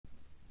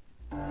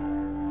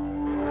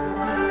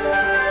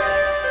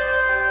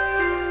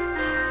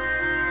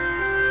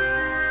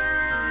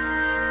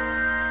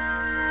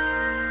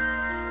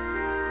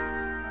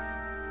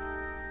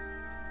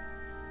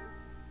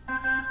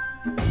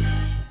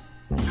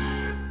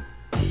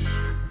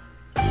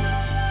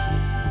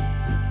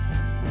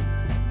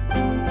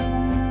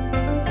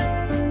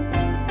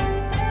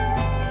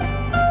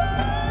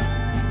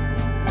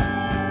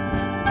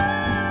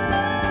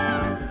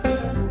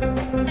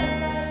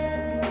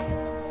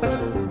He's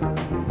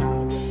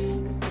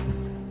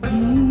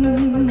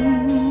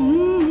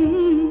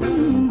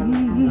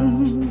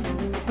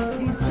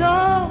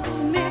so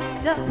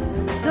mixed up,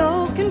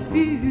 so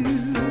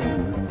confused.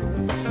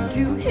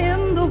 To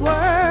him the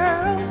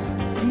world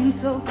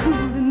seems so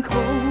cruel and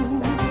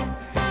cold.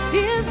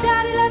 His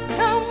daddy left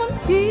home when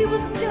he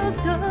was just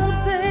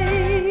a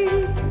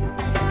babe.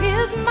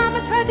 His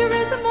mama tried to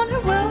raise him on her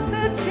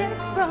welfare check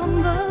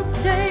from the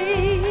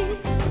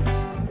state.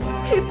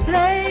 He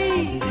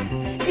played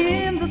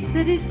in the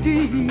city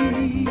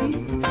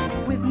streets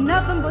with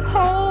nothing but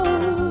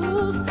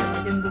holes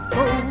in the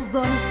soles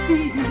on his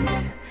feet.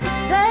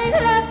 They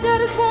laughed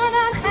at his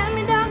worn-out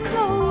hand-me-down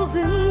clothes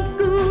in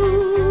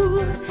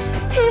school.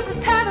 He was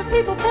tired of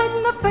people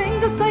pointing the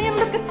finger saying,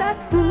 look at that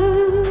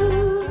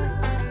fool.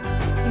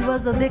 He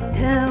was a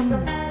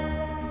victim.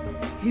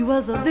 He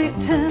was a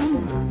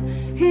victim.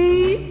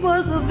 He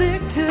was a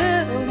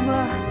victim.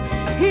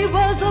 He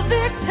was a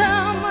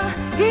victim.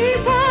 He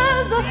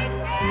was a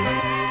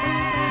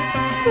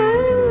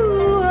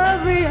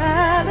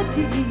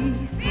reality.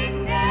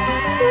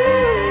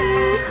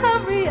 Ooh, a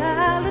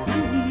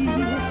reality.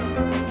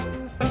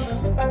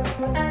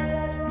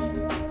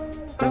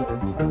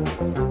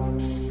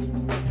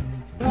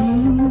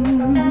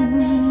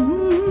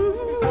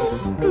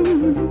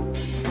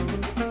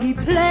 He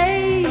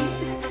played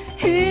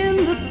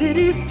in the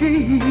city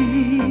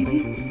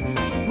streets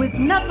with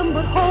nothing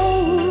but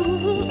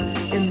holes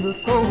in the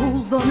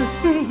soles on his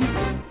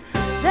feet.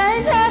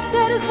 They laughed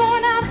at his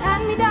worn-out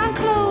hand-me-down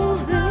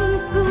clothes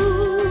in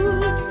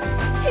school.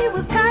 He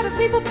was tired of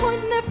people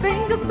pointing their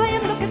fingers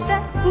saying, look at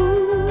that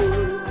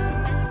fool.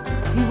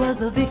 He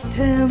was a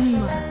victim.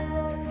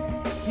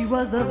 He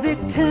was a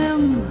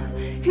victim.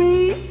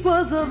 He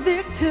was a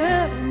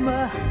victim.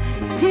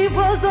 He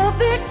was a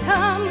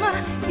victim.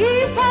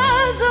 He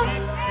was a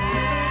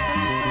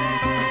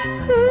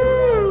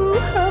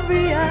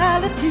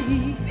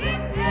reality.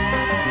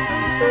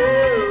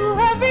 Ooh,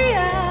 a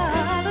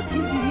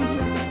reality.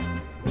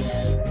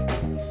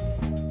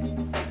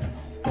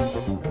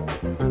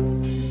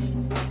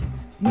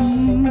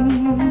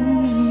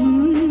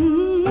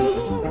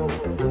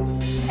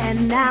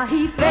 And now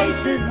he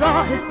faces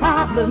all his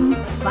problems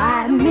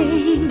by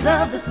means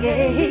of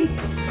escape.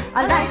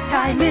 A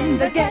lifetime in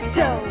the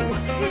ghetto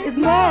is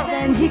more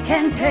than he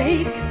can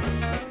take.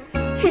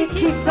 He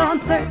keeps on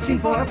searching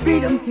for a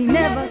freedom he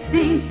never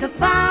seems to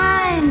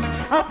find.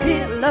 A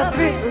pill, a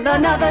thrill,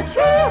 another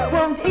chill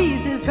won't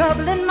ease his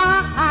troubling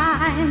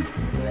mind.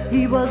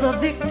 He was a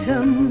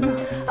victim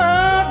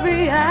of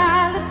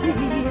reality.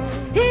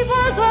 He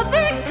was a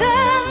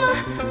victim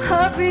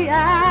of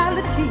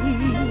reality.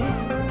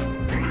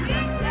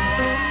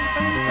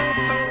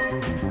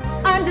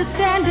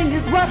 Understanding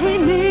is what he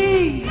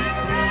needs,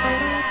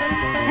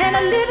 and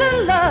a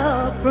little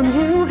love from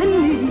you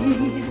and me.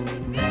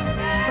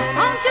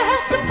 Won't you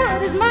help to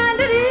put his mind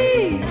at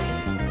ease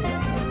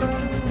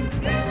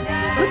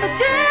with a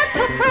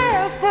gentle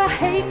prayer for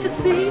hate to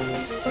cease?